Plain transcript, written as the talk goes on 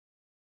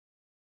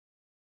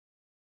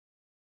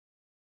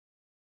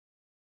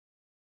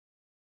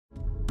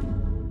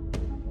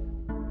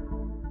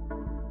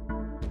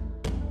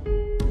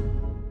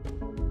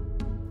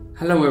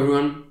Hello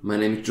everyone, my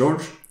name is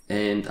George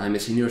and I'm a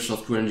senior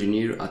software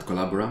engineer at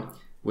Collabora,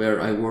 where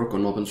I work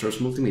on open source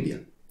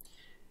multimedia.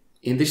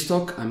 In this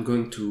talk I'm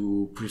going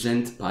to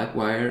present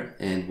PipeWire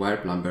and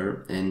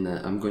WirePlumber, and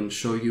I'm going to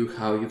show you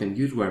how you can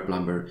use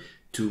WirePlumber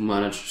to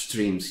manage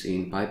streams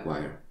in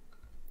PipeWire.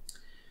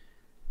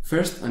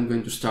 First, I'm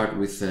going to start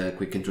with a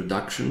quick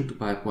introduction to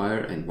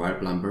PipeWire and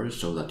WirePlumber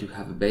so that you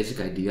have a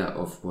basic idea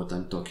of what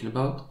I'm talking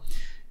about.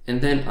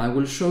 And then I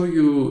will show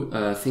you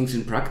things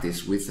in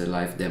practice with a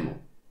live demo.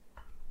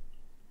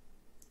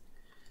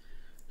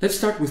 Let's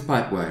start with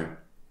PipeWire.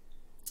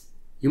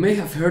 You may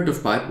have heard of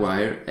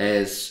PipeWire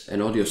as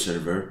an audio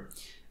server,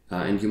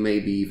 and you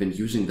may be even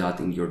using that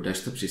in your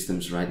desktop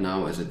systems right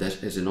now as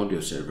an audio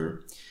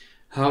server.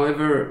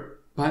 However,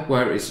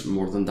 PipeWire is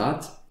more than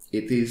that.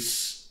 It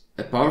is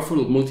a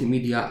powerful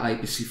multimedia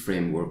IPC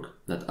framework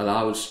that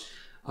allows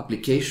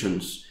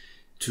applications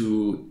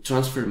to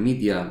transfer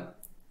media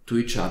to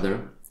each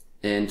other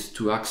and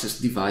to access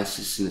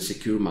devices in a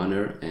secure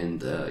manner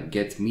and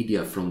get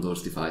media from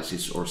those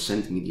devices or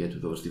send media to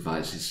those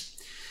devices.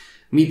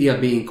 Media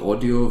being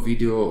audio,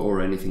 video,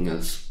 or anything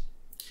else.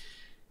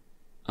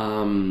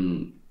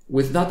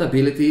 With that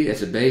ability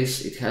as a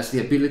base, it has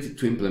the ability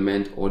to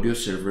implement audio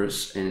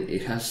servers, and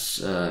it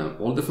has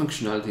all the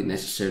functionality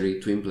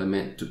necessary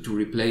to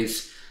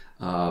replace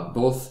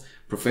both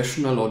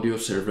professional audio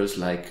servers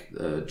like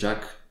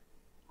Jack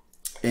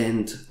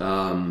and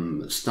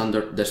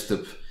standard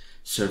desktop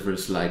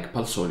servers like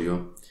Pulse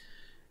Audio.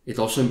 It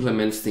also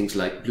implements things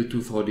like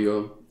Bluetooth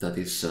audio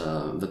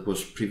that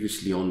was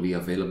previously only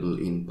available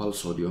in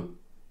Pulse Audio.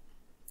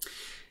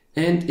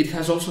 And it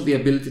has also the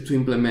ability to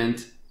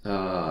implement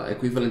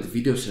equivalent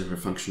video server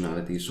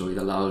functionality, so it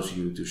allows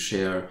you to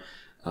share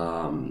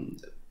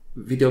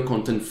video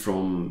content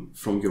from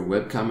your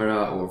web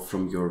camera or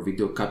from your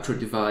video capture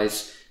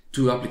device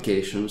to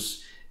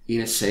applications in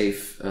a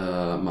safe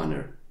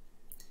manner.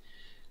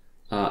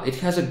 It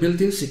has a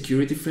built-in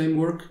security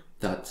framework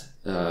that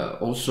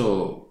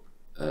also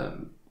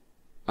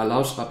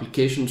allows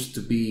applications to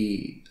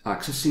be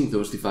accessing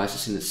those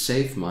devices in a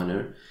safe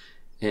manner,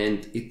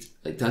 and it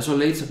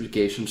isolates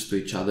applications to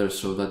each other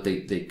so that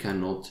they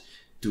cannot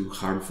do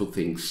harmful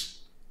things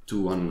to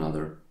one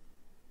another.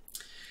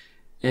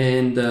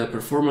 And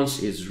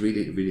performance is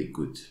really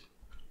good.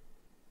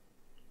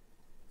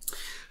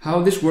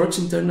 How this works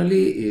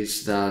internally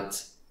is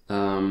that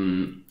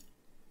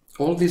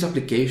all these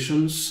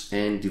applications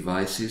and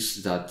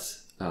devices that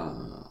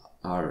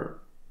are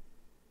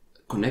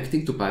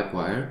connecting to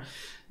PipeWire,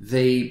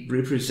 they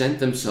represent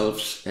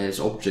themselves as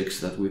objects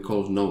that we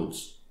call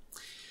nodes.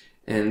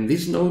 And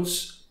these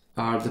nodes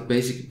are the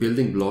basic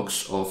building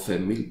blocks of a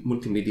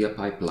multimedia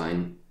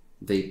pipeline.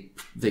 They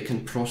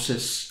can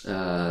process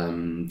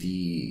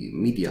the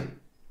media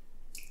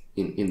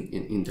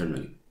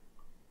internally.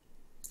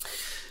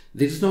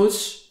 These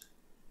nodes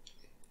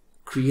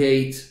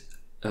create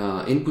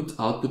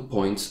input-output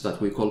points that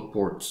we call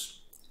ports.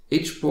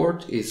 Each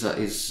port is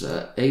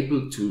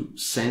able to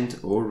send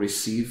or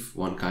receive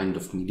one kind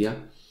of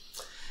media.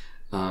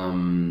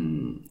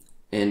 And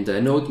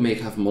a node may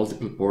have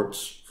multiple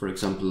ports, for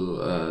example,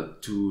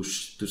 to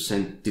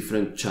send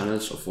different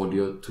channels of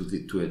audio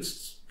to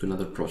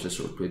another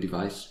processor or to a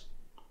device.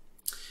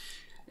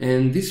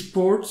 And these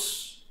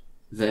ports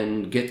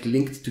then get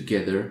linked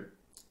together.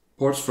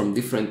 Ports from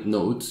different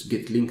nodes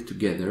get linked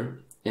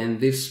together,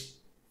 and this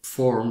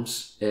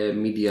forms a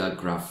media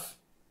graph.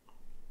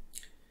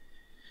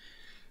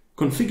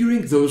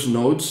 Configuring those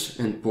nodes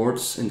and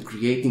ports and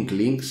creating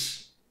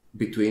links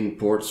between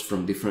ports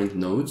from different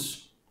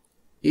nodes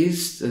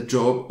is the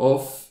job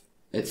of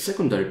a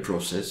secondary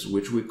process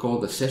which we call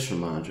the session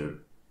manager.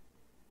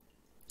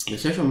 The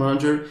session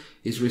manager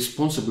is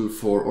responsible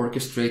for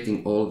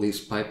orchestrating all this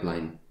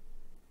pipeline.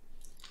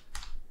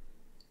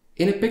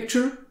 In a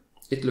picture,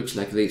 it looks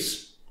like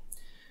this.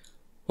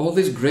 All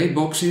these gray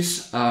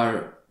boxes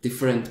are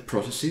different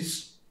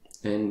processes,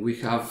 and we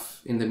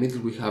have in the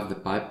middle we have the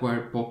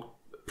PipeWire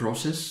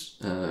process,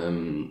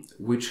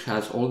 which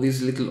has all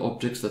these little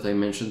objects that I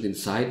mentioned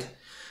inside.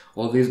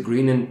 All these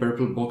green and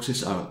purple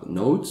boxes are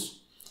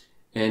nodes,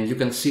 and you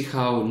can see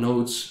how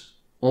nodes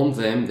on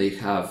them, they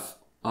have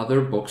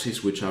other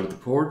boxes which are the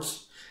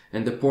ports,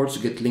 and the ports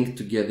get linked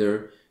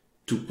together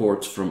to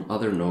ports from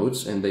other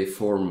nodes, and they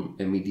form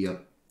a media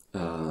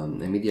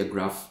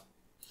graph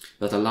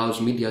that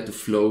allows media to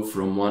flow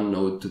from one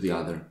node to the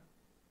other.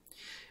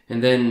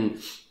 And then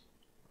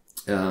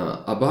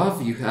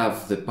above you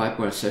have the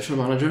PipeWire Session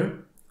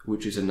Manager,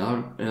 which is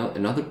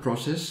another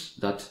process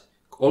that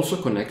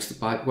also connects to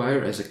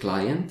PipeWire as a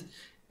client,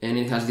 and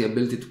it has the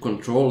ability to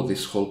control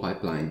this whole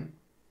pipeline.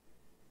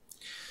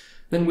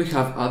 Then we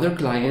have other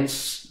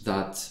clients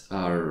that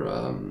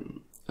are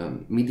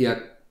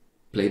media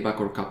playback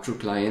or capture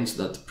clients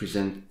that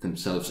present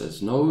themselves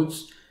as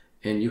nodes,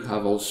 and you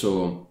have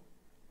also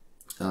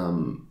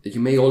you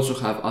may also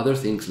have other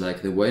things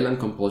like the Wayland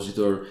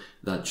compositor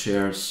that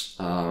shares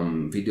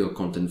video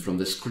content from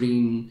the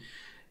screen,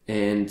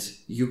 and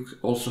you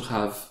also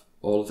have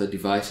all the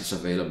devices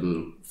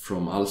available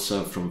from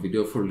ALSA, from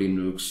Video for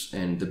Linux,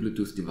 and the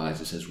Bluetooth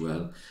devices as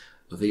well.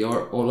 They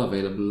are all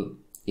available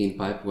in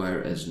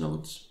PipeWire as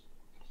nodes.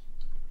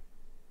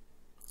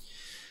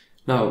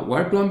 Now,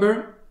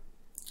 WirePlumber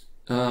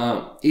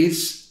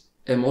is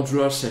a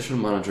modular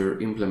session manager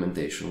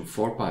implementation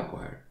for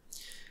PipeWire.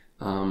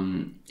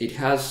 It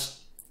has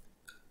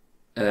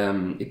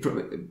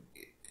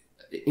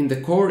in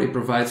the core, it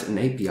provides an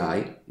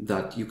API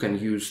that you can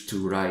use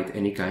to write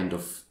any kind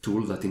of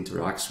tool that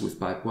interacts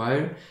with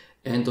PipeWire.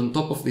 And on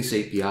top of this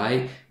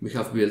API, we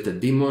have built a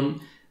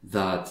daemon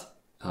that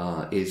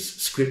is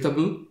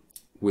scriptable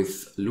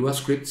with Lua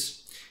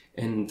scripts.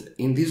 And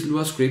in these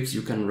Lua scripts,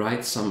 you can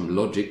write some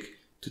logic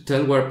to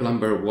tell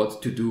WirePlumber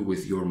what to do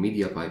with your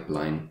media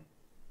pipeline.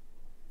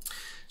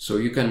 So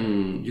you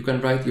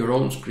can write your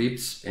own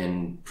scripts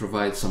and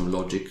provide some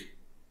logic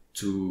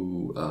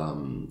to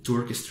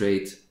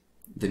orchestrate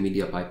the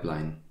media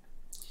pipeline.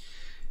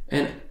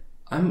 And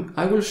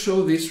I will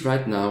show this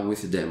right now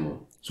with a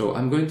demo. So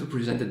I'm going to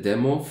present a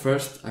demo.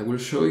 First, I will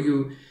show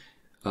you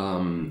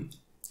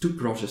two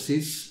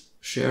processes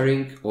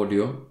sharing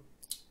audio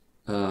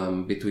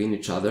between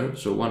each other.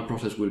 So one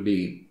process will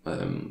be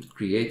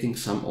creating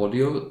some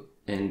audio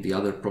and the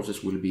other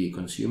process will be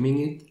consuming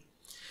it.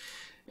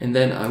 And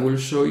then I will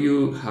show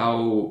you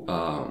how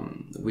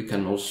we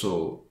can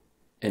also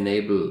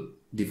enable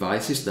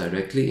devices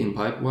directly in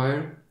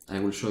PipeWire. I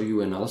will show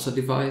you an ALSA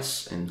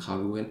device and how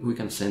we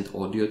can send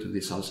audio to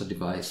this ALSA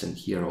device and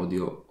hear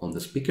audio on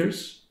the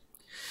speakers.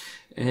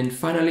 And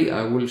finally,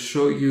 I will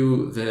show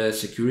you the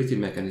security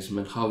mechanism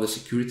and how the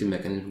security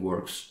mechanism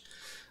works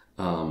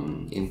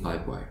in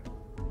PipeWire.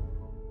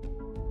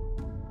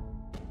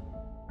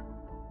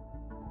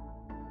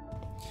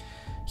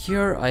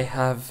 Here I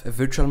have a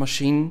virtual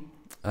machine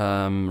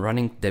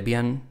running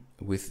Debian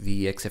with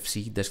the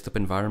XFC desktop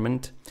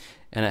environment,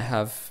 and I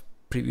have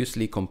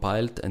previously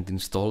compiled and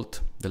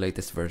installed the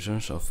latest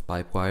versions of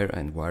PipeWire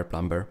and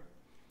WirePlumber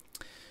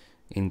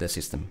in the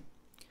system.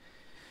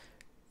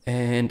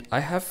 And I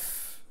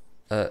have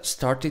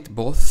started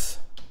both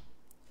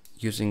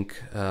using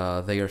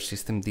their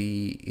systemd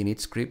init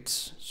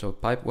scripts. So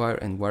PipeWire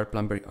and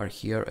WirePlumber are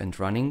here and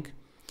running.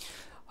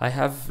 I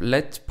have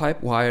let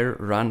PipeWire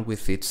run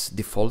with its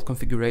default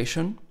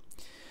configuration,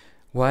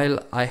 while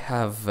I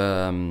have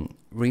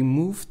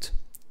removed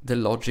the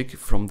logic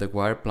from the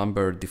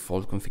WirePlumber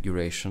default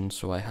configuration.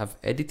 So I have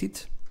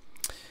edited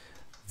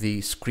the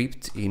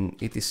script in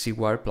etc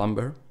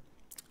WirePlumber,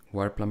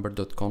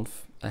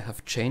 wireplumber.conf. I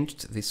have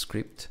changed this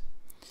script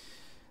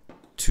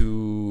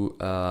to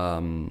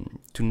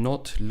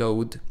not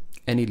load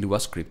any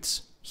Lua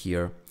scripts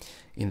here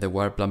in the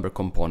WirePlumber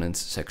components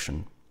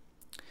section.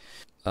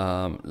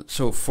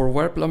 So for the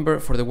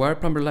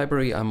WirePlumber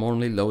library, I'm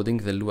only loading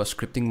the Lua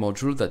scripting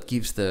module that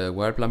gives the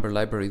WirePlumber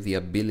library the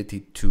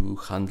ability to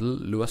handle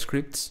Lua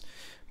scripts.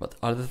 But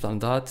other than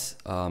that,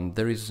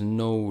 there is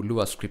no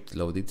Lua script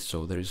loaded,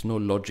 so there is no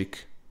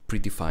logic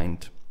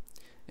predefined.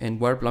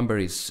 And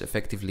WirePlumber is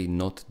effectively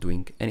not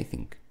doing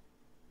anything.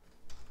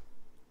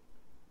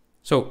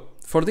 So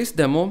for this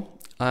demo,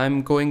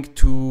 I'm going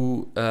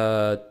to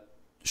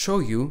show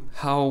you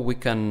how we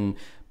can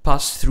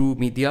pass through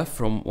media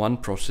from one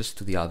process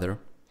to the other.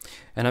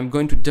 And I'm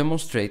going to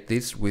demonstrate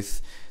this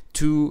with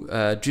two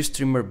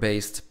GStreamer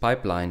based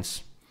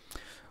pipelines.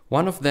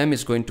 One of them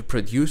is going to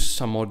produce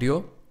some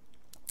audio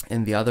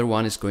and the other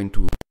one is going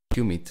to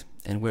consume it.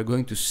 And we're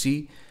going to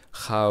see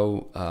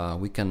how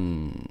we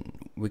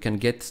can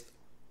get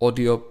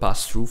audio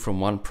passed through from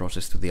one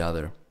process to the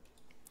other.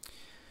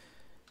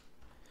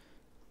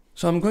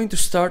 So I'm going to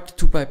start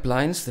two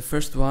pipelines. The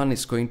first one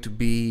is going to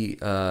be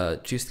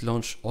gist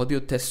launch audio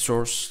test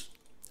source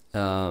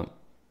PipeWire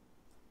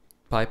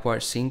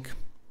sync.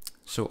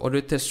 So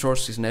audio test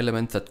source is an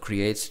element that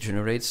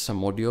generates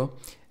some audio,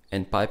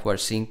 and PipeWire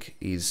sync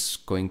is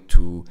going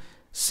to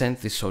send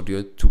this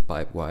audio to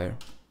PipeWire.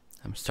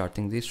 I'm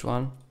starting this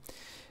one.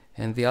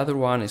 And the other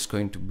one is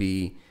going to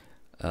be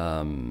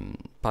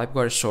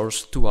PipeWire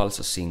source to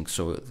ALSA sync.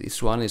 So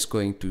this one is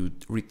going to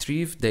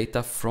retrieve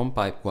data from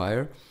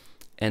PipeWire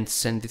and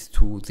send it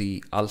to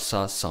the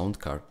ALSA sound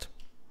card.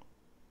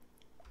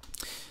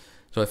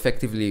 So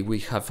effectively we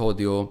have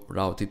audio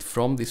routed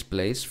from this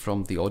place,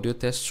 from the audio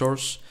test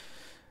source,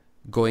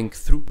 going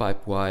through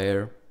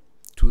PipeWire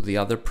to the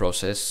other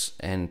process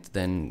and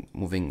then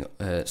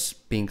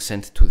being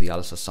sent to the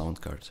ALSA sound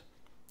card.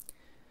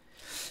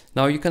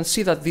 Now you can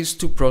see that these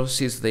two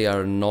processes, they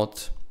are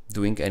not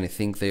doing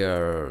anything, they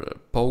are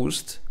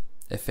paused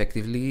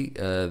effectively.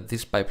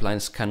 These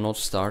pipelines cannot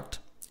start,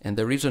 and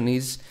the reason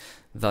is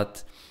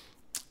that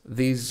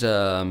these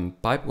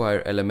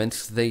PipeWire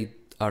elements, they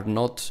are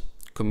not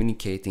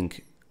communicating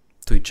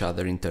to each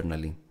other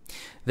internally.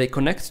 They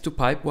connect to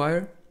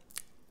PipeWire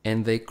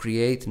and they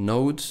create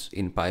nodes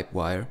in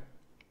PipeWire.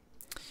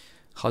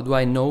 How do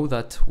I know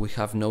that we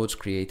have nodes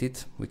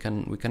created? We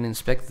can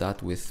inspect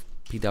that with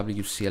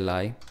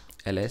PWCLI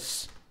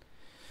ls.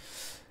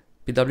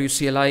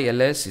 PWCLI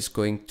ls is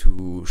going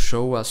to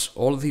show us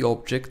all the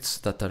objects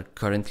that are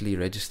currently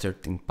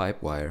registered in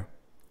PipeWire.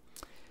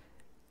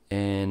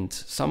 And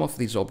some of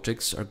these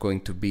objects are going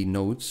to be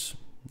nodes,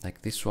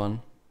 like this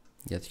one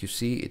that you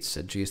see, it's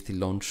a GST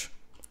launch.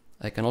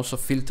 I can also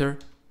filter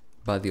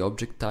by the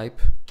object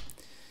type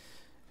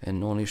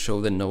and only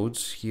show the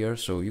nodes here.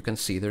 So you can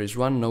see there is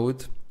one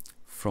node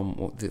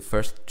from the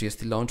first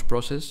GST launch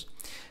process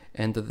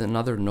and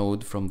another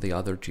node from the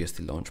other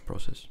GST launch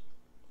process.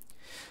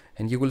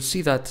 And you will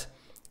see that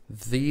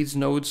these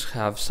nodes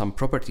have some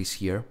properties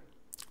here.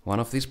 One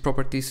of these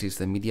properties is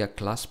the media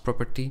class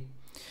property.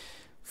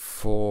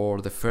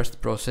 For the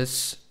first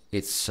process,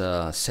 it's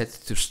set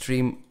to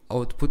stream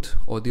output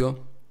audio.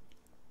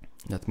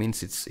 That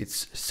means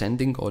it's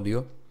sending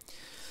audio.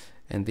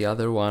 And the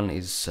other one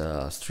is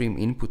stream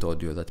input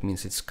audio. That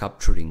means it's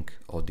capturing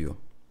audio.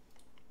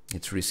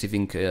 It's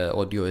receiving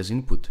audio as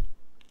input.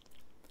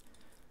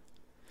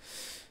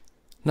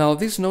 Now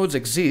these nodes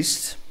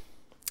exist,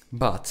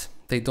 but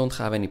they don't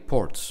have any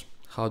ports.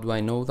 How do I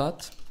know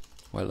that?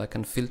 Well, I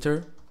can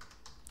filter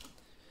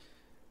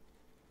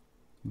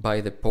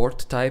by the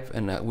port type,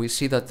 and we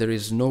see that there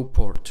is no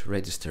port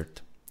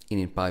registered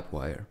in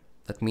PipeWire.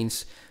 That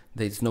means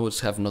these nodes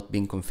have not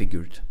been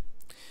configured.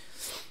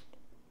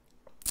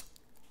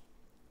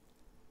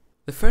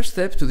 The first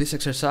step to this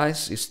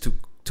exercise is to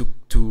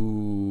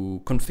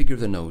configure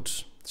the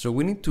nodes. So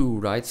we need to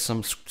write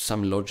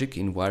some logic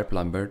in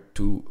WirePlumber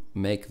to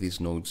make these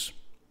nodes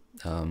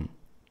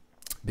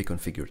be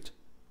configured.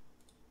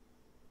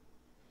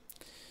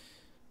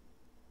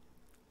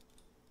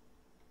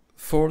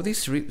 For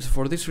this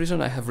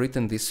reason, I have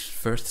written this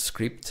first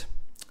script,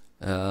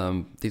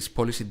 this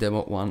policy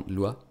demo 1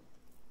 Lua.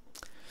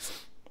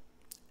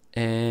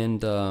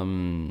 And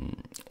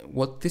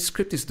what this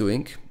script is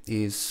doing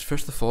is,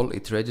 first of all,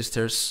 it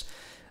registers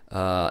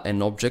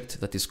an object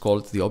that is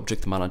called the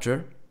object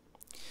manager.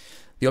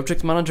 The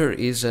object manager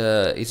is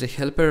a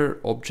helper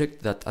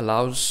object that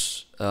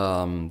allows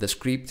the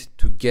script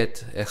to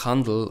get a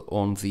handle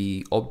on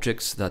the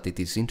objects that it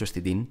is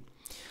interested in.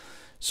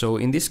 So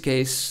in this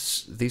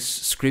case, this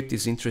script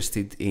is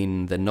interested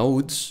in the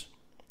nodes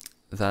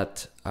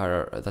that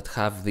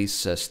have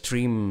this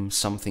stream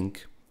something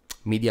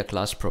media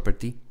class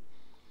property.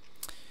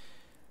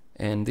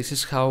 And this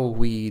is how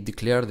we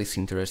declare this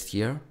interest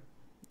here.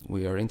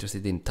 We are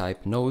interested in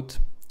type node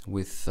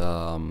with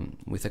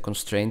a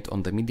constraint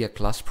on the media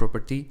class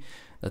property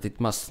that it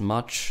must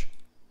match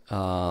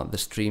the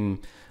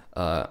stream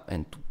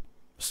and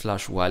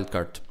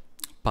 /wildcard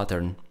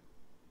pattern.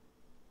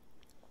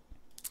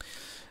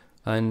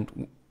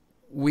 And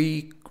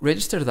we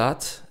register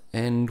that,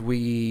 and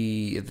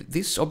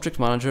this object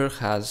manager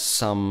has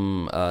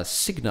some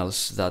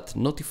signals that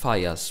notify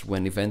us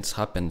when events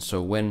happen.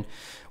 So when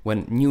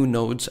new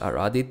nodes are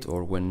added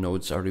or when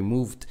nodes are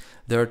removed,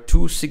 there are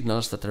two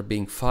signals that are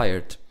being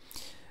fired.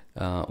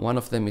 One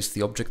of them is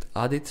the object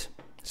added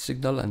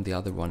signal, and the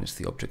other one is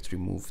the object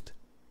removed.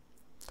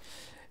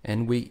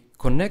 And we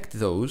connect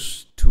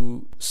those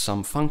to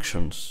some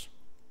functions.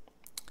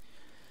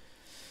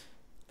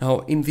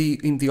 Now, in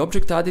the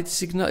object added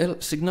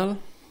signal,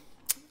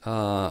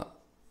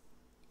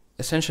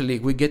 essentially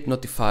we get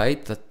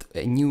notified that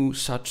a new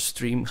such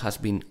stream has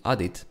been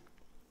added.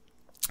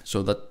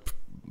 So that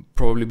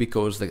probably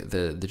because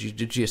the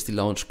GST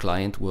launch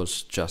client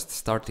was just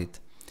started.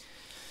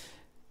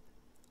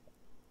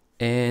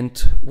 And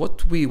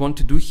what we want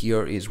to do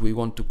here is we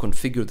want to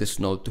configure this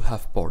node to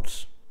have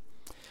ports.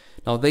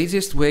 Now, the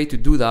easiest way to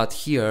do that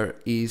here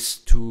is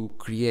to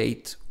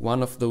create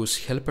one of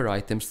those helper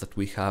items that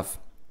we have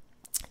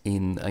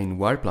in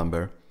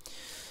WirePlumber.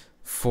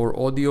 For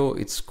audio,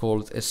 it's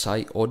called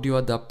SI audio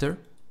adapter.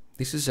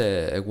 This is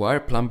a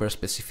WirePlumber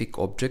specific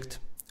object,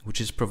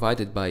 which is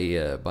provided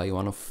by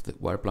one of the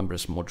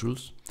WirePlumber's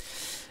modules.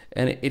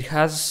 And it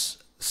has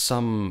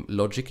some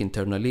logic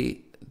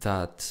internally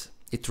that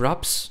it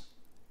wraps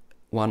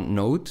one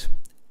node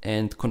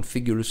and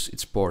configures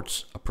its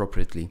ports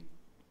appropriately.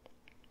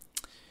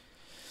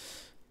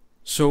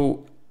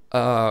 So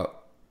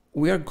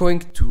we are going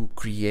to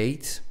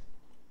create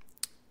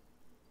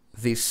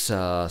this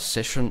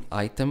session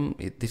item.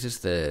 This is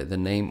the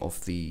name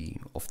of the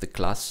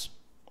class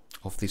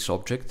of this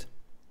object,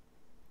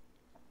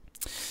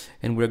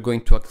 and we're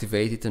going to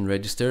activate it and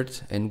register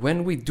it. And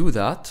when we do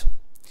that,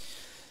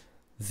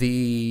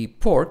 the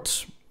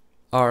ports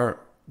are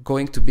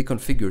going to be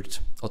configured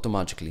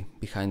automatically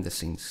behind the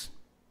scenes.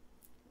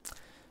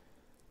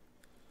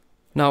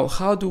 Now,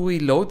 how do we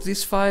load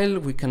this file?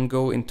 We can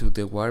go into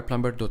the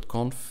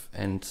wireplumber.conf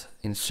and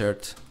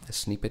insert a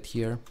snippet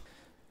here.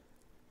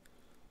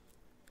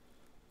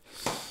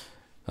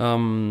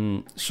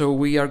 So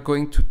we are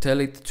going to tell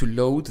it to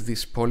load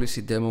this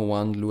policy demo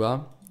 1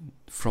 Lua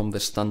from the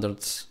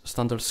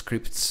standard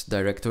scripts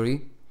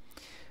directory,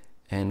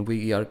 and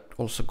we are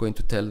also going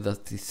to tell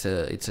that it's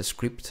a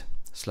script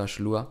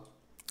 /Lua.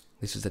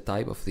 This is the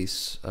type of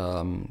this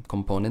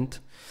component.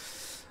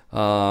 There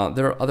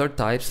are other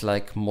types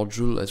like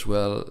module as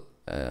well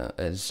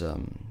as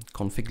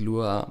config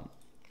Lua,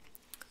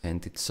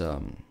 and it's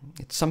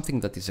something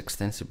that is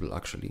extensible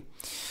actually.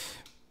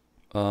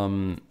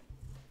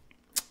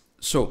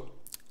 So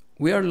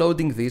we are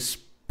loading this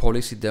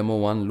policy demo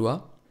 1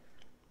 Lua.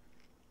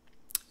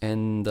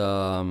 And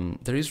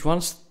there is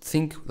one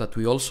thing that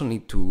we also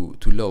need to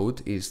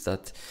load is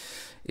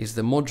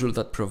the module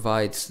that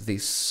provides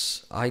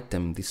this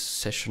item, this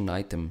session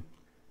item.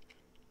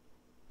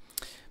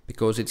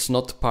 Because it's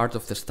not part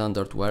of the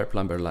standard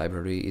WirePlumber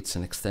library, it's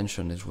an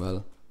extension as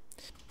well.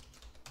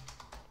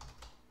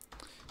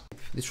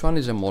 This one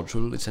is a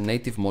module, it's a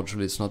native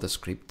module, it's not a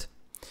script.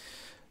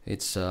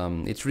 It's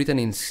written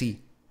in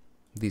C,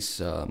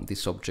 this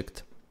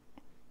object.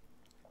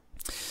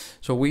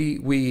 So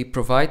we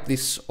provide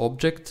this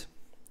object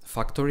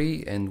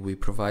factory and we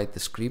provide the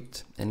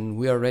script, and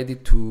we are ready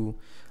to,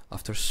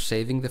 after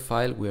saving the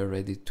file, we are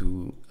ready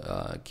to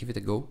give it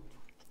a go.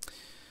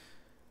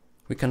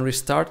 We can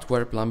restart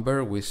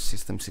WirePlumber with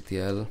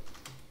systemctl.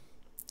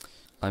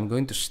 I'm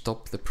going to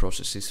stop the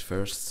processes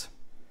first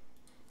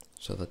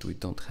so that we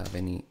don't have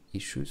any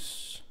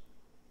issues.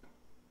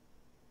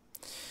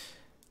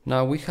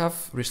 Now we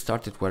have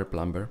restarted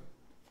WirePlumber.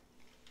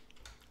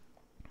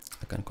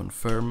 I can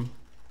confirm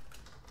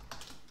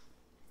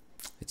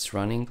it's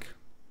running.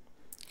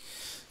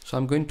 So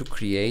I'm going to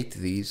create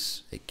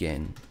these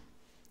again.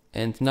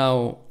 And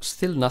now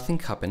still nothing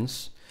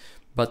happens.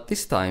 But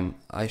this time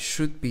I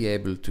should be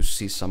able to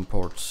see some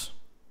ports.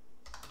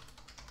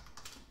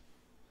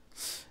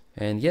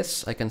 And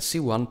yes, I can see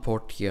one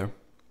port here.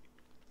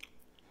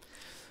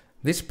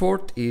 This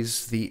port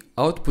is the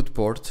output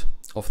port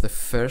of the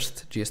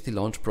first GST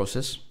launch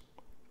process.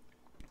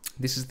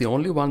 This is the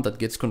only one that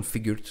gets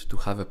configured to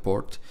have a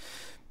port,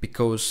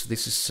 because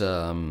this is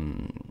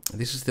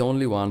the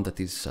only one that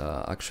is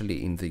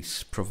actually in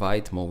this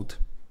provide mode.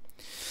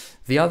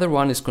 The other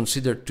one is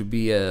considered to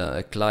be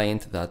a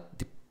client that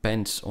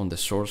depends on the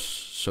source,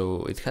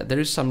 so there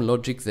is some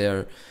logic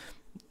there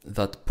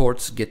that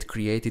ports get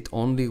created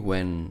only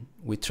when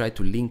we try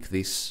to link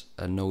this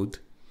node,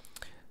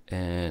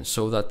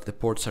 so that the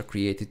ports are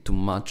created to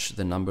match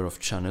the number of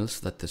channels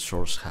that the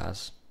source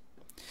has.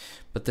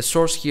 But the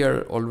source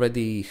here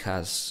already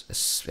has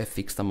a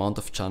fixed amount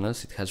of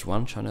channels. It has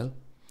one channel,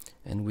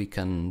 and we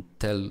can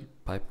tell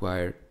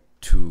PipeWire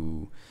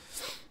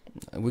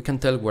we can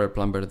tell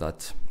WirePlumber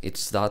that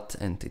it's that,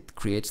 and it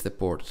creates the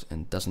port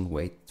and doesn't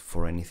wait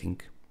for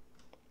anything.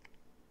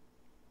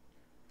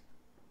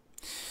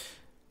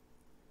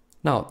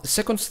 Now, the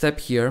second step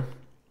here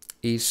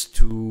is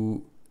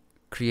to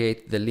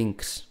create the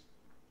links.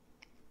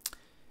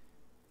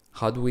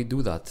 How do we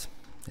do that?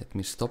 Let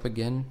me stop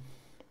again.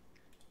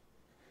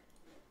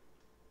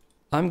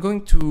 I'm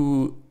going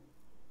to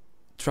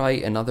try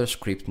another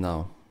script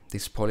now,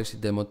 this policy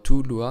demo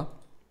 2 Lua,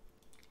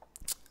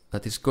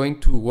 that is going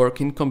to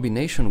work in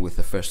combination with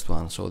the first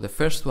one. So the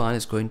first one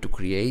is going to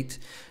create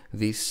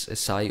these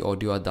SI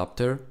audio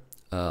adapter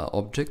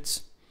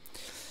objects,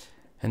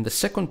 and the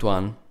second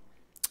one,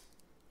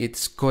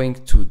 it's going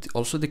to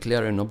also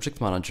declare an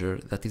object manager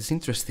that is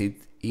interested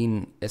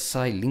in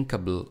SI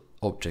linkable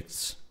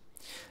objects.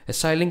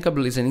 SI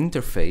linkable is an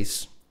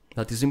interface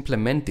that is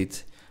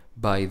implemented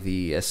by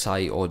the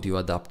SI audio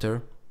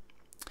adapter.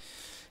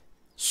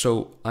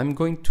 So I'm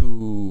going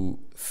to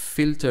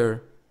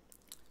filter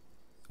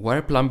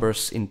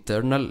WirePlumber's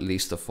internal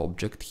list of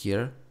objects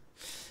here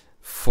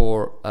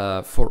for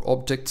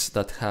objects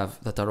that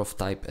are of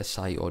type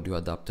SI audio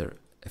adapter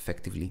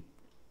effectively.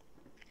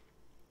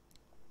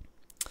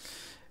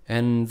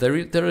 And there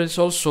is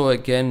also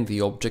again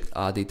the object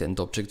added and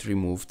object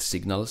removed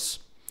signals.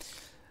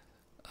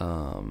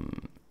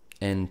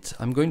 And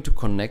I'm going to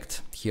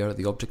connect here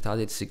the object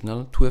added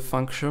signal to a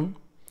function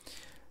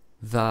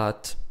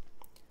that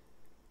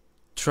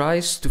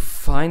tries to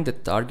find the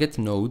target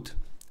node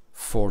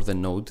for the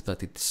node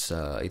that it's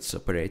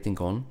operating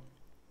on,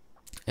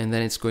 and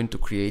then it's going to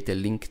create a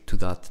link to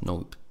that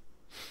node.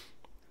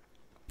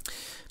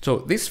 So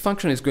this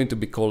function is going to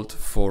be called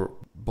for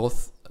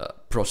both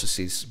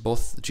processes,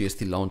 both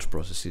GST launch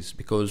processes,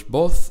 because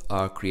both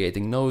are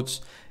creating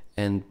nodes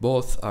and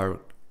both are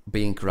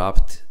being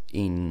wrapped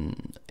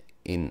in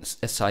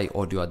SI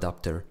audio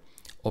adapter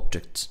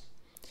objects.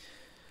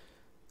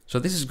 So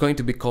this is going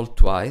to be called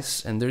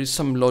twice, and there is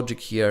some logic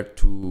here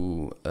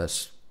to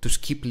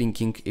skip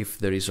linking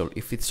if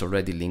it's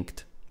already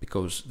linked,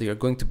 because they are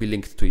going to be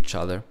linked to each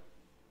other.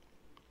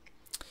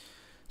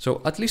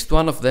 So at least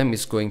one of them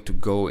is going to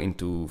go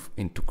into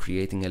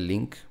creating a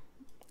link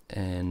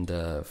and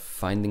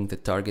finding the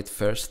target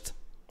first.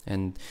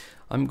 And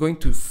I'm going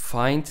to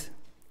find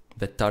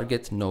the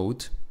target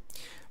node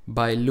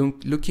by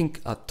looking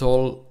at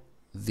all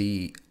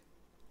the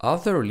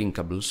other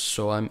linkables.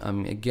 So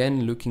I'm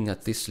again looking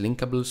at this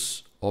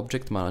linkables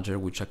object manager,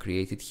 which are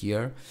created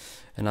here,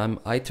 and I'm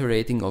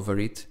iterating over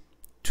it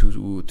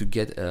to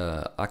get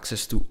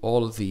access to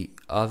all the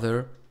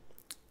other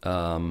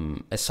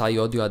SI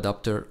audio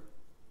adapter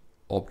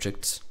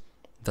objects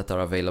that are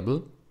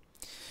available.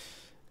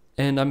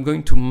 And I'm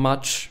going to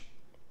match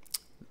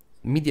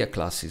media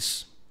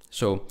classes.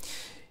 So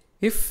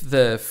if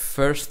the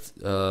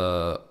first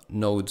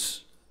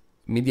node's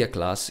media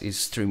class is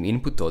stream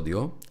input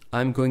audio,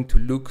 I'm going to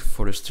look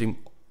for a stream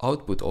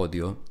output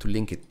audio to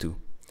link it to.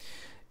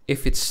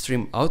 If it's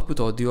stream output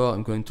audio,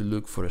 I'm going to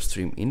look for a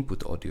stream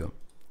input audio.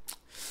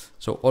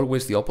 So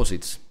always the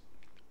opposites.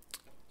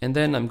 And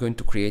then I'm going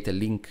to create a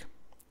link.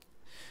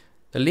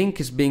 A link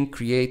is being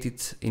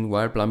created in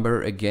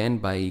WirePlumber again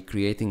by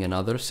creating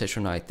another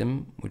session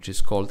item, which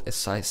is called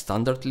SI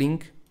standard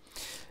link.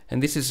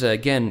 And this is,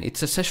 again,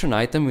 it's a session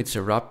item, it's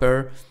a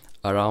wrapper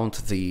around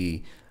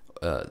the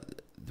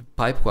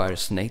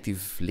PipeWire's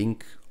native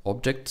link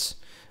objects.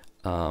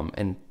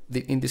 In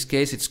this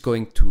case, it's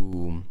going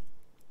to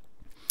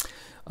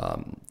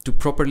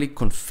properly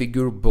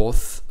configure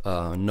both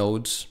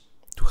nodes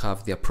to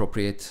have the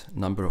appropriate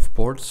number of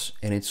ports,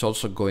 and it's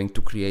also going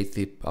to create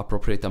the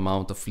appropriate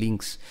amount of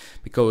links,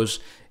 because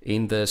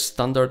in the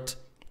standard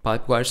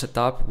PipeWire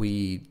setup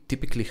we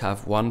typically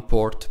have one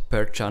port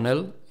per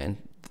channel,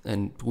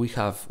 and we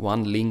have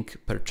one link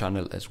per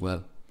channel as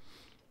well.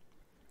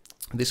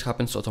 This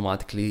happens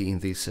automatically in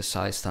this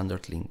SI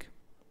standard link.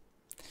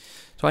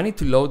 So I need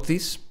to load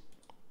this.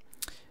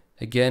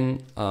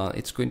 Again,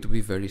 it's going to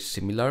be very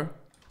similar.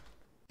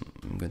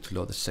 I'm going to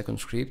load the second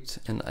script,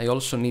 and I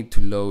also need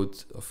to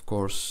load, of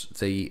course,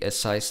 the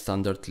SI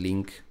standard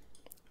link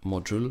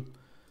module.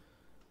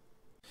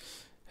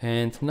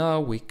 And now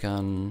we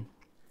can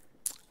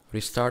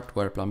restart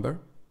WirePlumber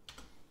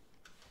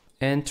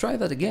and try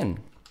that again.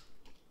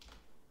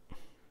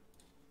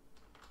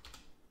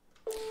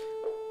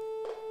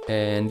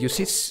 And you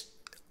see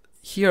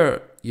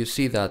here, you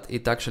see that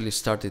it actually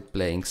started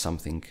playing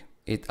something.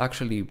 It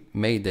actually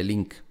made a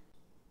link.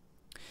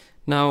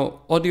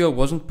 Now, audio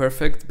wasn't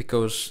perfect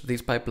because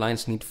these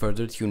pipelines need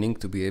further tuning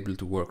to be able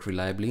to work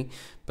reliably,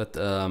 but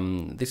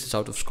this is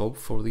out of scope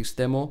for this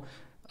demo.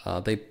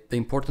 The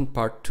important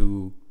part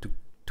to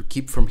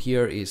keep from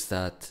here is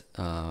that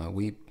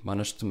we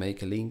managed to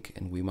make a link,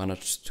 and we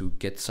managed to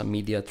get some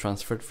media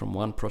transferred from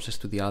one process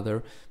to the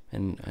other,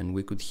 and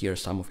we could hear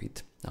some of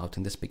it out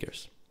in the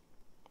speakers.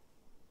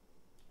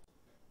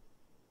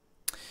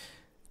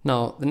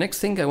 Now, the next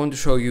thing I want to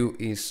show you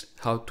is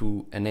how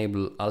to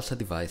enable ALSA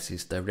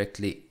devices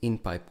directly in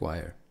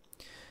PipeWire.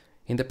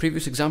 In the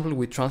previous example,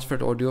 we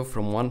transferred audio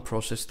from one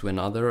process to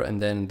another, and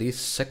then this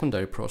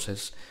secondary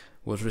process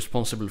was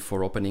responsible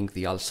for opening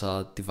the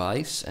ALSA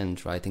device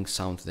and writing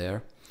sound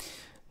there.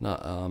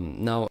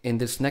 Now, in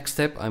this next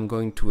step, I'm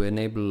going to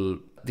enable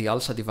the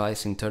ALSA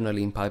device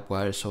internally in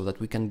PipeWire so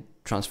that we can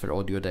transfer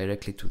audio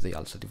directly to the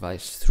ALSA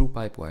device through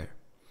PipeWire.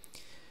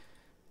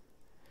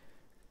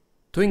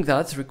 Doing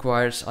that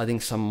requires adding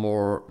some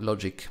more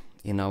logic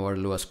in our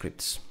Lua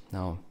scripts.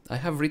 Now, I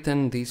have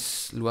written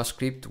this Lua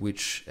script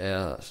which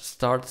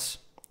starts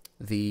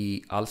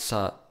the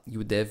ALSA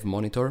UDEV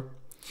monitor,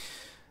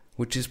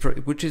 it's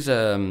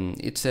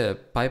a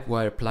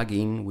PipeWire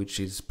plugin which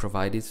is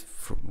provided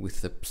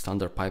with the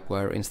standard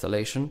PipeWire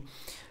installation,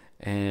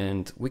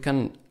 and we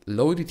can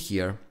load it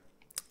here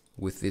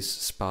with this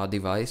SPA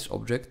device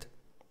object.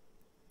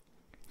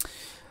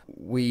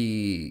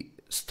 We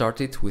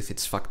start it with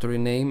its factory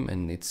name,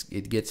 and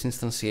it gets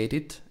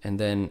instantiated, and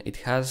then it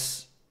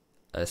has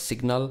a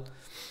signal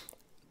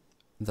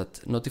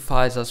that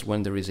notifies us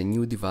when there is a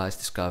new device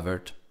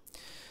discovered.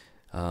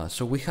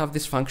 So we have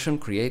this function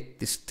create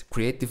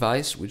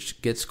device,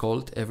 which gets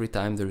called every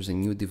time there is a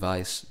new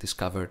device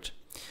discovered,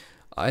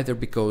 either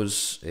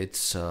because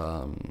it's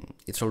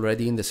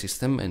already in the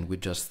system and we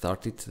just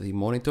started the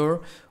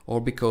monitor,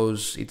 or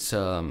because it's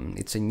a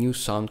new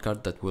sound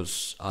card that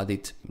was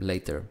added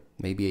later.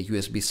 Maybe a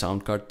USB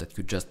sound card that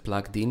you just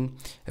plugged in.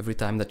 Every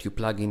time that you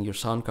plug in your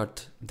sound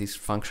card, this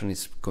function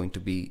is going to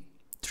be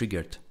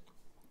triggered.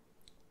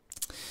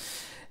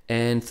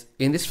 And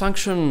in this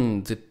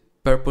function, the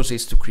purpose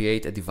is to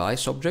create a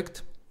device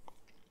object,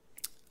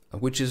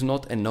 which is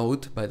not a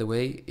node, by the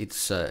way.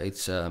 It's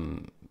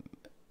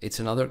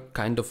another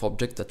kind of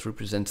object that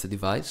represents the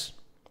device.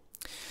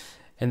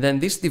 And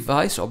then this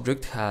device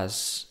object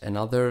has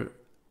another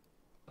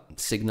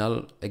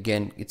signal,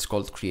 again, it's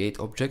called create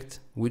object,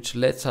 which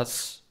lets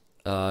us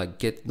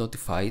get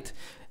notified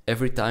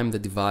every time the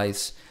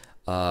device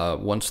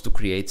wants to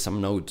create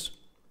some nodes.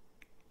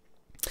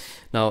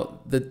 Now,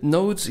 the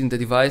nodes in the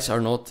device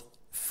are not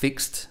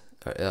fixed,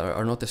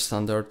 are not a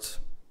standard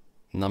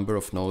number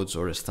of nodes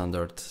or a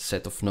standard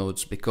set of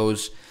nodes,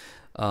 because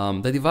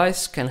the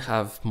device can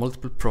have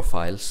multiple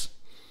profiles.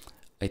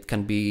 It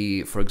can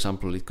be, for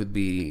example, it could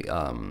be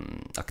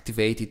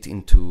activated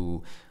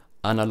into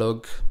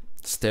analog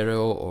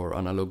stereo or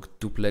analog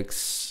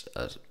duplex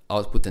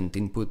output and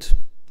input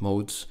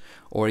modes,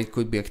 or it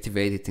could be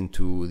activated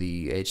into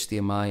the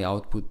HDMI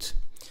output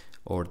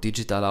or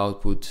digital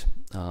output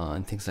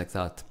and things like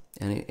that.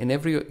 And in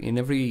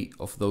every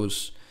of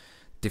those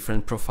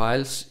different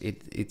profiles,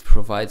 it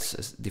provides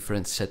a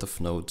different set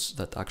of nodes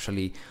that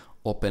actually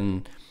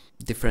open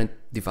different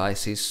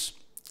devices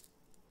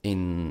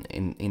in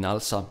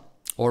ALSA,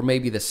 or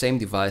maybe the same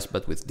device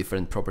but with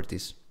different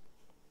properties.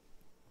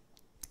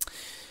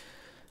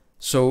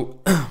 So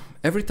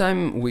every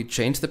time we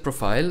change the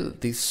profile,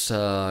 this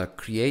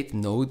create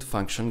node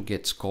function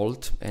gets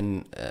called,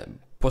 and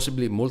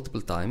possibly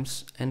multiple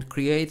times, and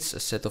creates a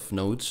set of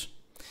nodes.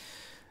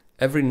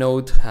 every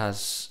node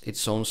has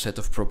its own set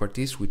of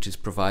properties, which is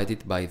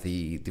provided by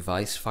the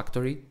device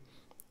factory.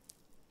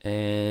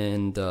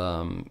 And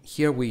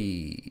here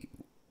we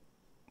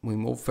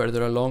move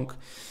further along.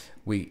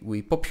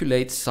 We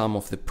populate some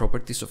of the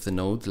properties of the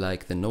node,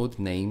 like the node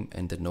name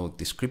and the node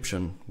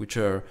description, which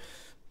are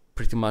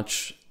pretty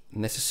much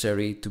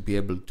necessary to be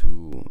able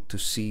to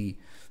see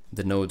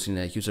the nodes in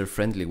a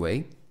user-friendly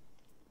way.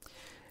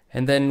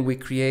 And then we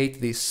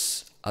create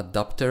this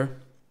adapter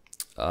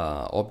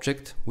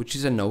object, which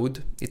is a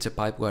node. It's a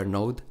PipeWire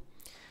node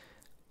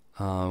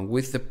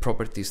with the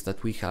properties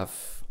that we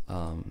have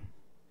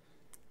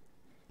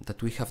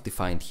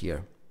defined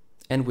here,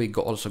 and we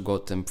also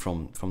got them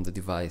from the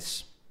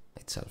device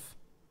itself.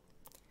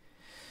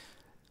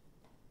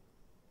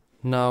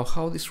 Now,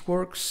 how this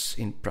works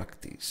in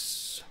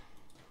practice.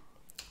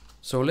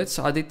 So let's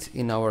add it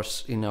in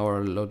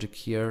our logic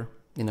here,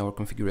 in our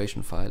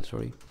configuration file,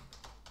 sorry.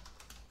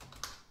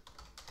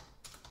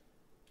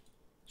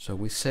 So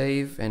we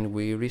save and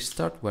we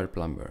restart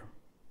WirePlumber.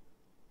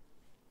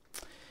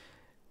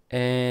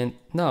 And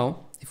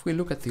now, if we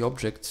look at the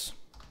objects,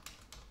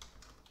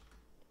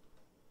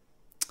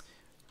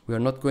 we are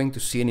not going to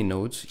see any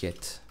nodes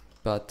yet,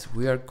 but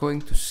we are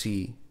going to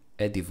see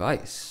a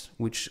device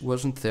which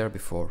wasn't there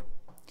before.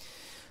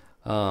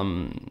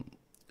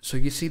 So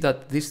you see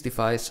that this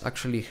device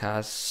actually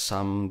has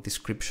some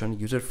description,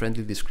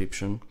 user-friendly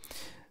description,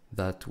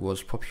 that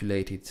was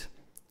populated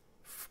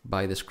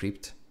by the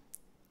script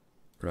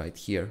right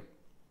here.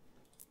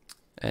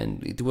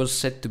 And it was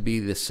set to be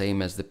the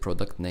same as the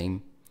product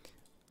name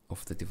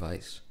of the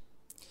device.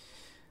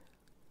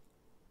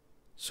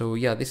 So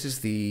yeah, this is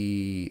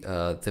the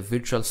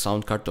virtual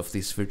sound card of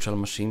this virtual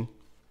machine.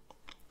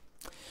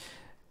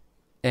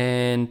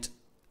 And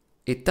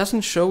it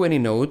doesn't show any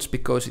nodes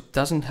because it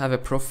doesn't have a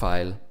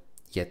profile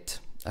yet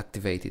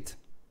activated.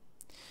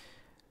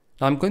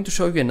 Now I'm going to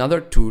show you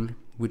another tool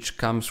which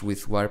comes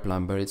with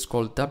WirePlumber. It's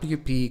called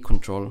WP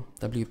Control,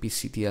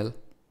 WPCTL.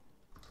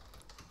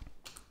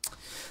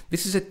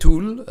 This is a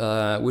tool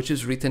which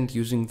is written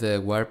using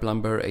the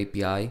WirePlumber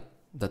API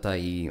that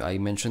I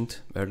mentioned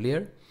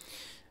earlier.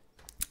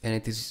 And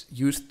it is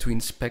used to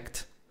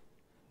inspect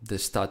the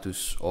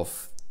status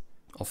of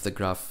the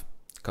graph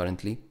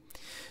currently.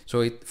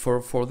 So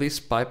for this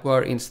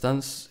PipeWire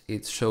instance,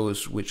 it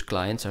shows which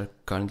clients are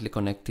currently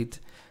connected,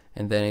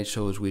 and then it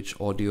shows which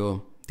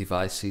audio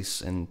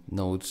devices and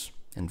nodes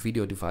and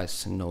video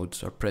devices and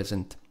nodes are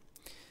present.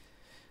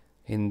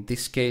 In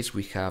this case,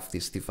 we have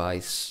this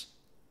device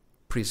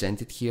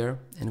presented here,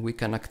 and we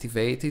can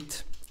activate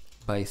it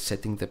by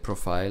setting the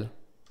profile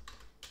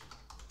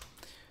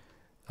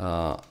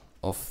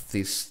of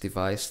this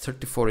device.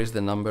 34 is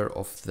the number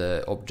of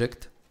the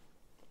object,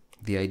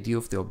 the ID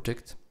of the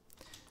object,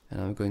 and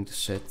I'm going to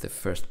set the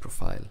first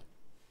profile.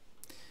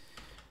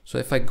 So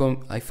if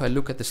I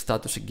look at the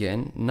status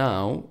again,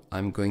 now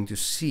I'm going to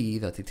see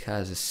that it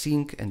has a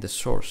sink and a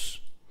source.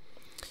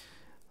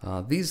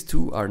 These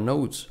two are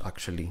nodes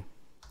actually.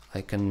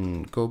 I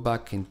can go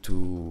back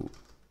into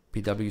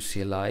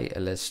PWCLI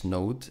ls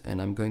node,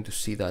 and I'm going to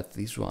see that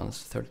these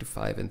ones,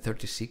 35 and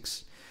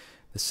 36,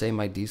 the same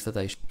IDs that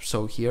I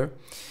saw here.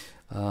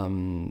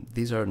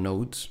 These are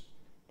nodes.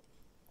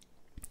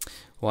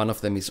 One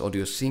of them is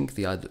audio sync,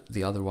 the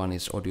other one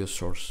is audio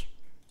source.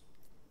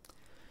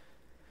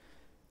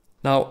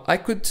 Now I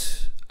could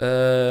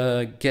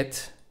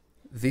get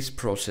this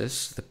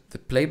process, the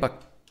playback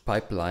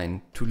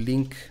pipeline, to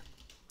link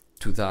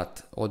to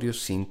that audio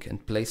sync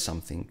and play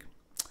something,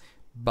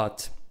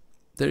 but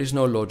there is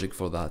no logic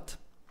for that.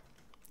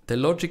 The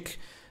logic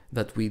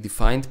that we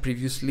defined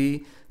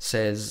previously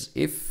says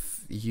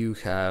if you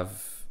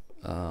have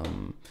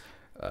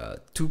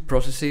two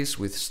processes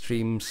with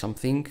stream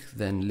something,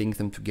 then link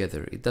them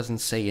together. It doesn't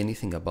say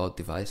anything about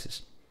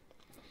devices.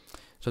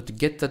 So to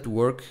get that to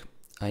work,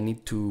 I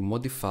need to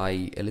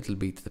modify a little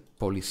bit the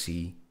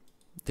policy,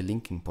 the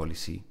linking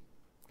policy.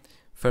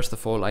 First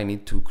of all, I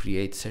need to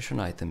create session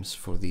items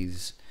for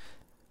these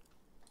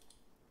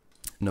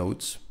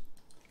nodes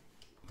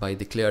by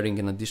declaring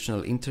an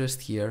additional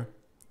interest here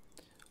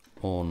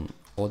on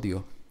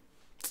audio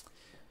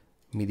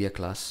media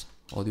class,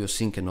 audio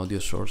sync and audio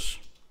source.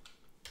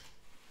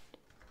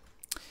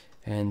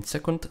 And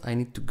second, I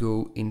need to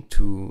go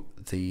into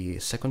the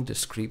second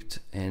script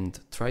and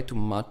try to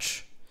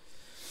match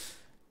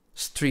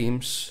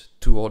streams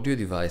to audio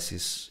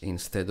devices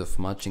instead of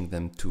matching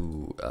them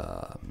to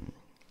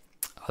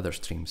other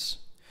streams.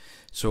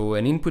 So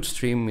an input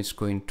stream is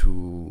going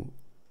to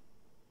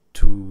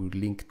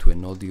link to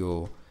an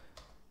audio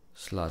 /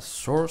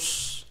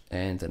 source,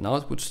 and an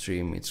output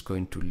stream it's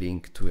going to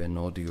link to an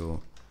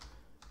audio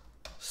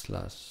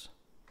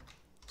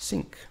 /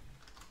 sync.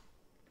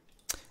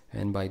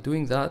 And by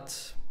doing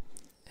that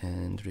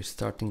and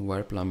restarting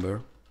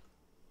WirePlumber,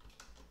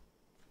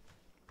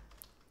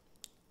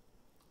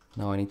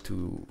 now I need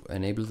to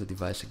enable the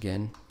device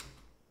again.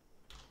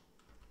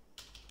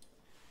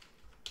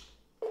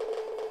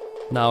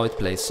 Now it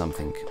plays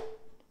something,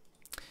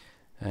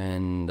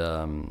 and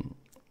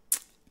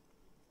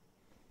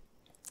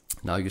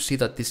Now you see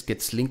that this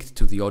gets linked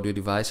to the audio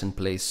device and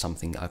plays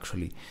something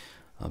actually,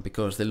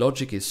 because the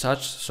logic is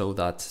such so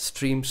that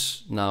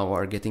streams now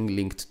are getting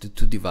linked to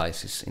two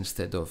devices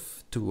instead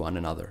of to one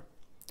another.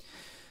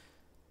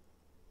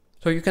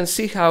 So you can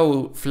see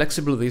how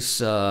flexible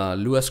this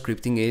Lua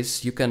scripting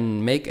is. You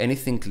can make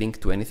anything link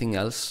to anything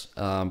else,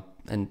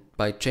 and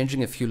by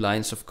changing a few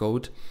lines of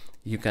code,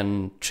 you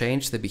can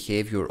change the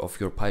behavior of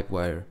your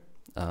PipeWire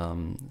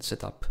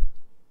setup.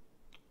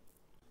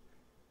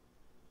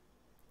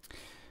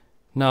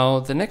 Now,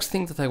 the next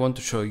thing that I want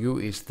to show you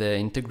is the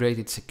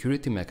integrated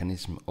security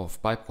mechanism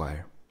of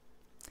PipeWire.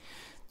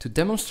 To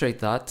demonstrate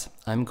that,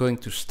 I'm going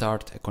to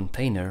start a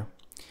container,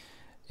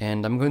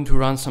 and I'm going to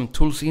run some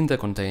tools in the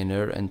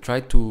container and try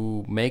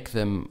to make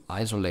them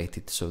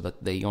isolated so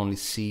that they only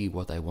see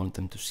what I want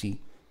them to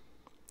see.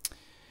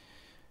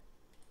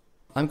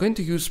 I'm going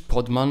to use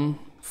Podman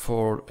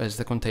as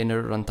the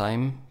container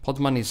runtime.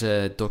 Podman is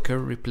a Docker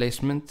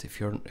replacement.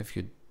 If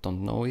you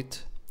don't know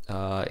it,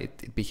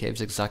 it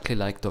behaves exactly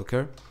like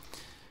Docker.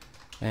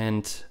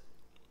 And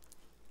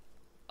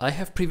I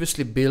have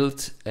previously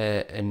built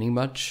an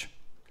image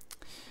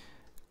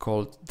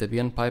called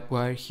Debian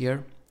PipeWire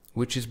here,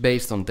 which is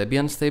based on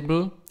Debian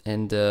stable,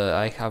 and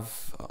I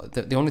have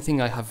the only thing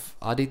I have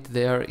added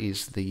there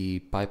is the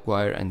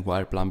PipeWire and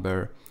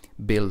WirePlumber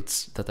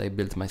builds that I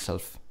built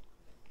myself.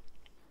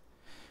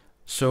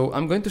 So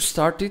I'm going to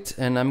start it,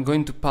 and I'm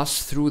going to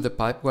pass through the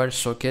PipeWire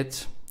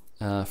socket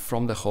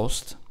from the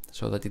host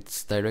so that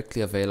it's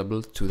directly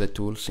available to the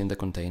tools in the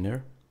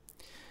container.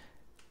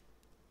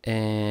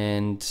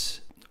 And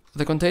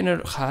the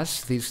container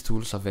has these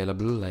tools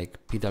available like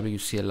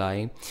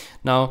PWCLI.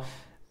 Now,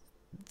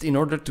 in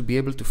order to be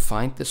able to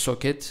find the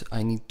socket,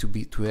 I need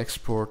to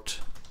export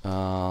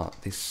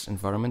this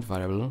environment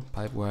variable,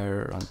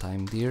 PipeWire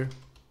runtime dir,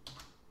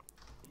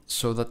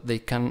 so that they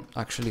can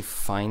actually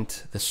find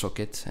the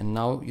socket. And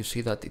now you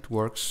see that it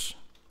works,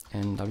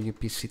 and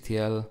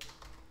wp-ctl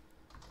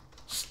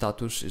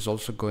status is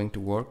also going to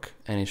work,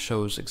 and it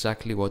shows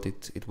exactly what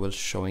it was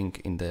showing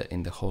in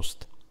the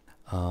host.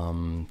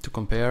 To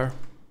compare,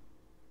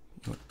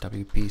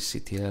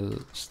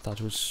 wp-ctl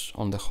status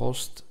on the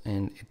host,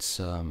 and it's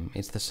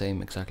the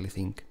same exactly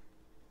thing.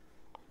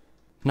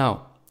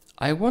 Now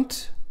I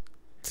want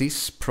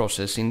this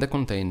process in the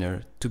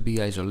container to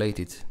be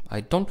isolated. I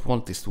don't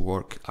want this to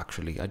work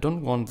actually. I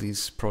don't want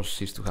these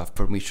processes to have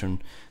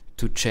permission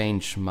to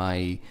change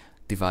my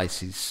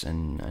devices,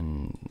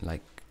 and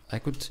like I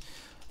could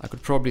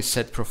probably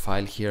set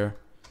profile here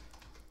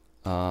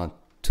to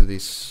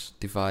this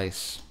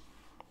device,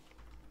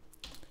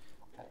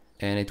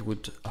 and it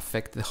would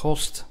affect the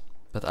host,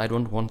 but I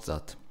don't want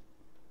that.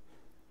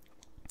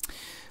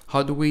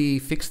 How do we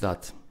fix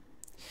that?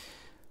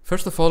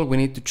 First of all, we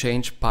need to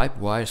change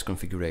PipeWire's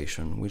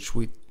configuration, which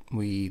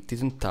we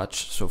didn't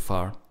touch so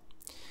far.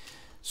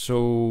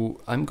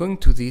 So I'm going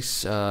to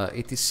this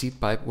etc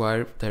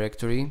PipeWire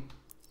directory,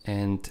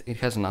 and it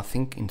has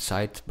nothing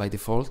inside by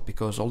default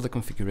because all the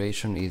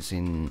configuration is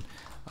in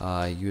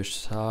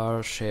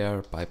usr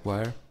share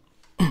PipeWire.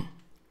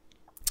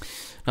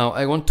 Now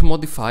I want to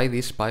modify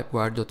this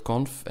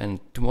pipewire.conf, and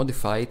to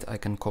modify it I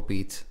can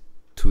copy it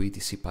to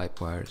etc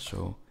PipeWire.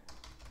 So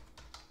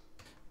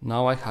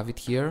now I have it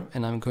here,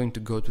 and I'm going to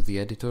go to the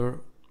editor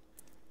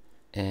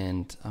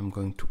and I'm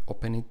going to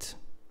open it.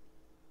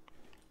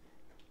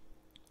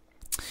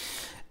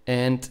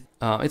 And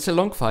it's a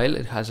long file,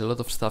 it has a lot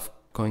of stuff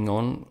going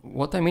on.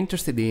 What I'm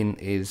interested in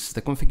is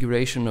the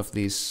configuration of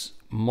this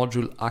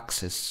module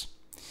access.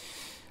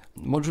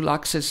 Module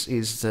access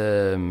is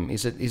a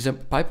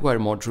PipeWire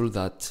module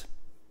that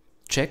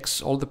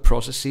checks all the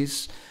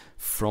processes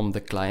from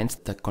the clients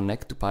that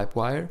connect to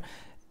PipeWire,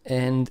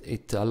 and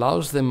it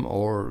allows them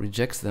or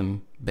rejects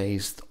them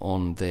based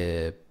on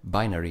the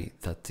binary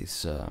that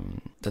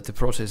the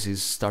process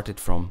is started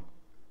from.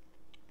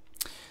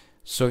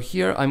 So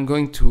here I'm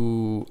going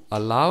to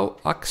allow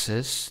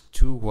access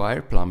to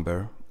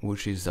WirePlumber,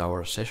 which is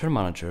our session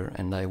manager,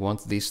 and I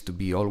want this to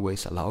be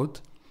always allowed.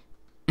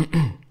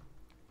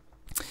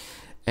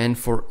 And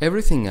for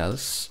everything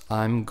else,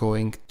 I'm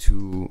going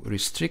to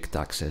restrict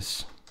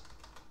access.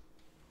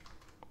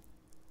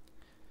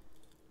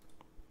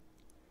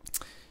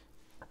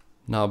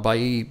 Now, by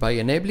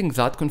enabling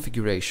that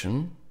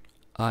configuration,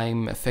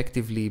 I'm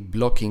effectively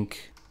blocking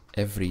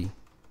every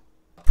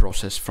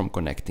process from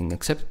connecting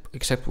except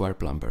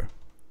WirePlumber.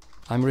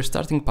 I'm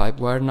restarting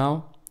PipeWire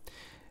now,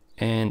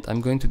 and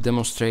I'm going to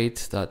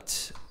demonstrate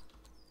that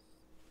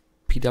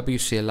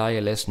PWCLI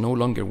ls no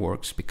longer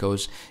works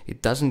because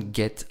it doesn't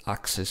get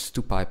access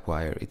to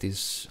PipeWire. It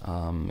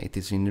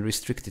is in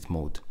restricted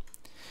mode.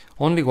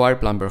 Only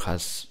WirePlumber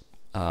has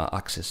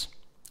access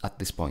at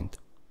this point.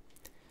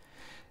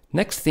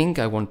 Next thing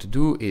I want to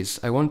do is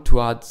I want to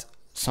add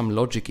some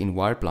logic in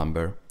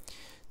WirePlumber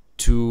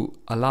to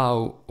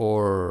allow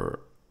or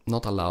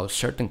not allow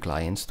certain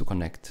clients to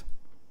connect.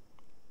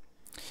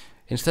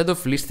 Instead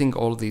of listing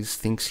all these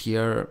things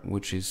here,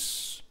 which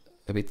is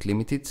a bit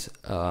limited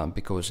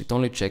because it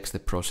only checks the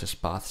process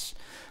paths,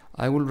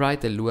 I will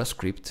write a Lua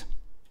script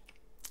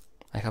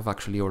I have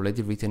actually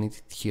already written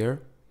it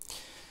here.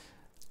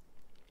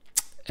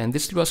 And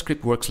this Lua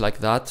script works like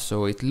that.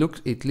 So it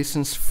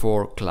listens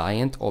for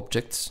client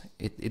objects.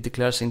 It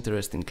declares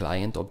interest in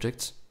client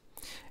objects.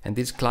 And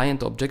these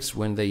client objects,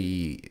 when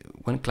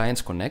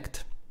clients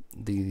connect,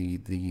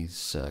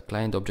 these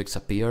client objects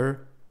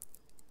appear.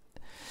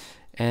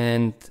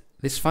 And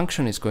this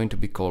function is going to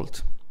be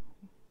called.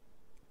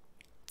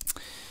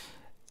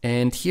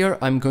 And here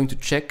I'm going to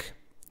check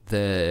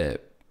the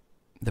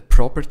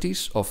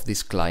properties of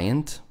this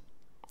client.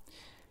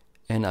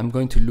 And I'm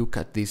going to look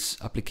at this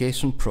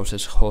application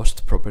process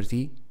host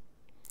property,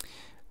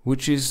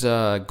 which is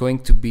going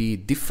to be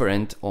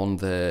different on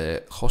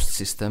the host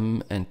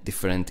system and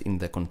different in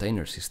the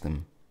container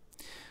system.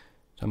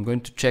 So I'm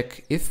going to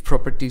check if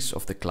properties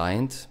of the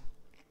client,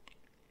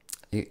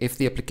 if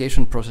the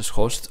application process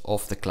host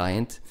of the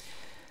client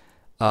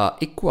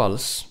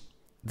equals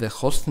the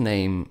host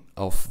name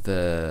of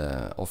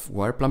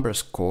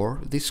WirePlumber's core.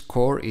 This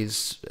core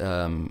is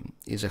a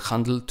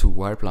handle to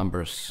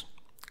WirePlumber's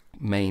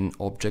main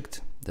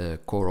object, the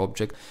core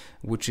object,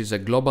 which is a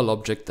global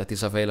object that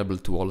is available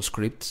to all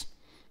scripts.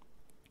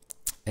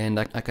 And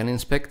I can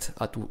inspect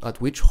at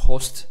which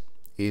host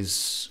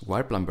is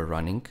WirePlumber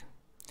running,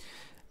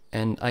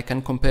 and I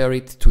can compare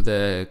it to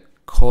the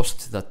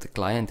host that the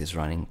client is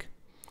running.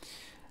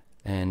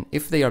 And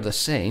if they are the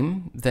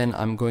same, then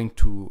I'm going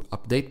to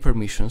update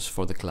permissions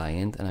for the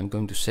client, and I'm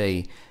going to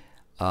say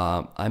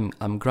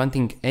I'm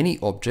granting any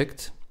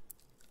object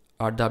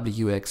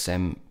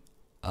RWXM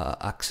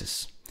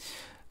access.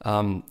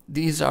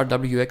 These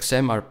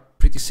RWXM are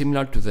pretty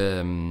similar to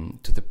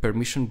the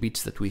permission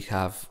bits that we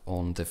have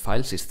on the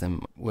file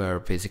system, where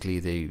basically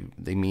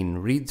they mean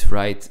read,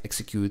 write,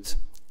 execute,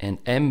 and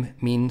M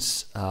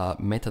means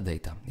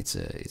metadata. It's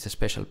a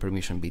special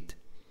permission bit.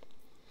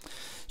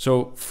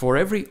 So for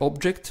every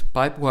object,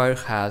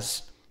 PipeWire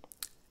has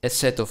a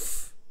set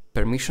of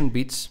permission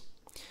bits.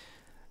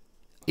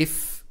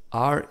 If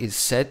R is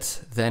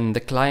set, then the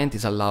client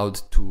is allowed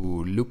to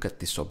look at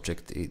this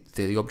object.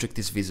 The object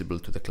is visible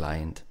to the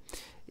client.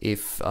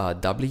 If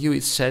W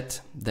is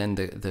set, then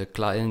the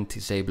client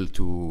is able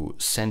to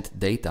send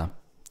data,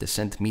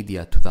 send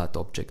media to that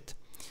object.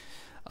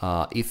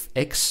 If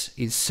X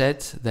is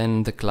set,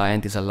 then the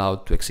client is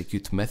allowed to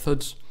execute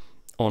methods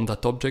on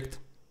that object.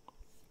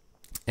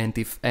 And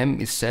if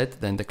M is set,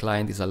 then the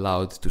client is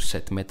allowed to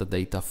set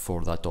metadata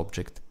for that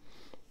object.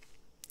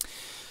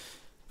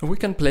 We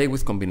can play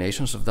with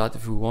combinations of that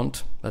if we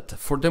want, but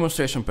for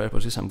demonstration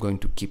purposes, I'm going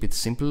to keep it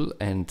simple.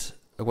 And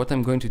what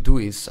I'm going to do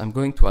is I'm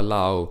going to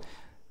allow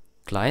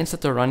clients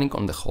that are running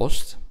on the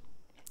host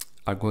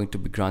are going to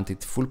be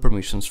granted full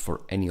permissions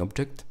for any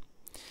object.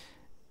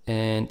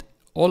 And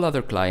all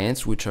other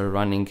clients which are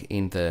running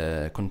in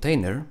the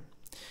container,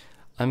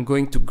 I'm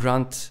going to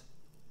grant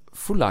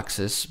full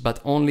access,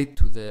 but only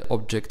to the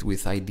object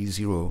with ID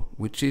 0,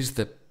 which is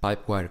the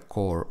PipeWire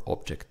core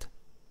object.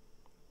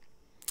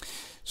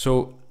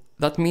 So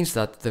that means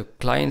that the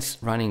clients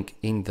running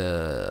in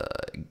the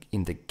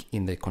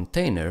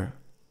container,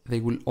 they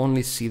will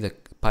only see the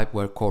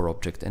PipeWire core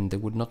object and they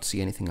would not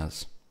see anything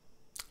else.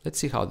 Let's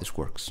see how this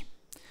works.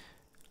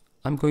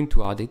 I'm going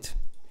to add it.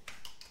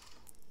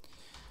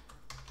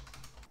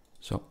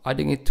 So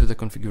adding it to the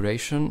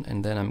configuration,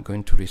 and then I'm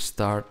going to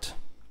restart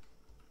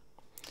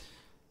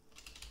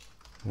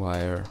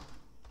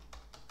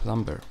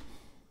WirePlumber.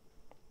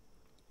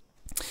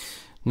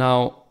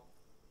 Now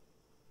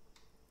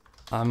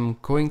I'm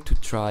going to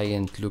try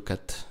and look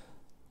at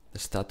the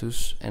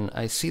status, and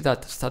I see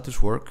that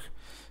status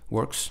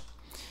works.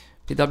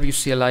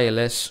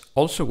 PWCLI-LS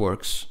also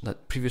works,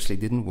 that previously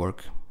didn't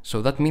work.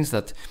 So that means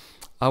that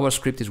our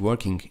script is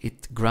working.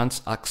 It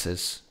grants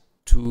access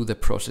to the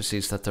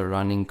processes that are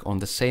running on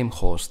the same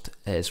host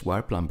as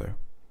WirePlumber.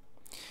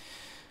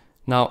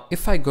 Now,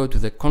 if I go to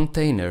the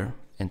container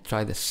and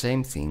try the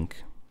same thing,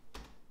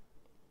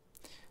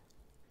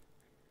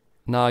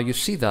 now you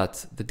see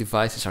that the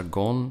devices are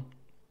gone,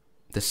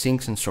 the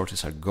sinks and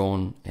sources are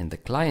gone, and the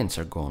clients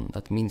are gone.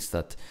 That means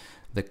that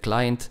the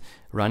client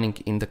running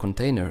in the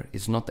container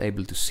is not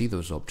able to see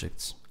those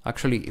objects.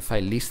 Actually, if I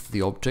list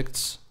the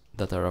objects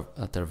that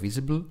are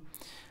visible,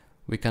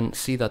 we can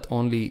see that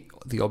only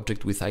the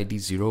object with ID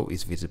 0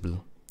 is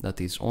visible.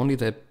 That is only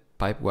the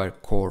PipeWire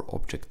core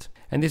object.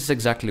 And this is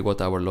exactly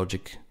what our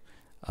logic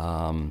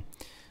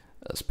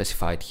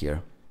specified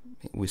here.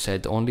 We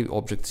said only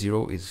object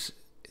 0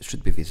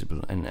 should be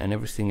visible, and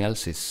everything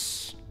else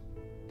is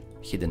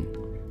hidden.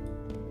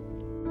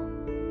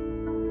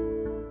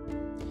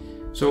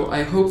 So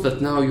I hope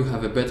that now you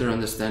have a better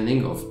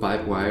understanding of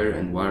PipeWire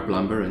and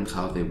WirePlumber and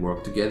how they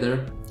work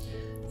together.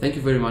 Thank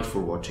you very much for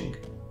watching.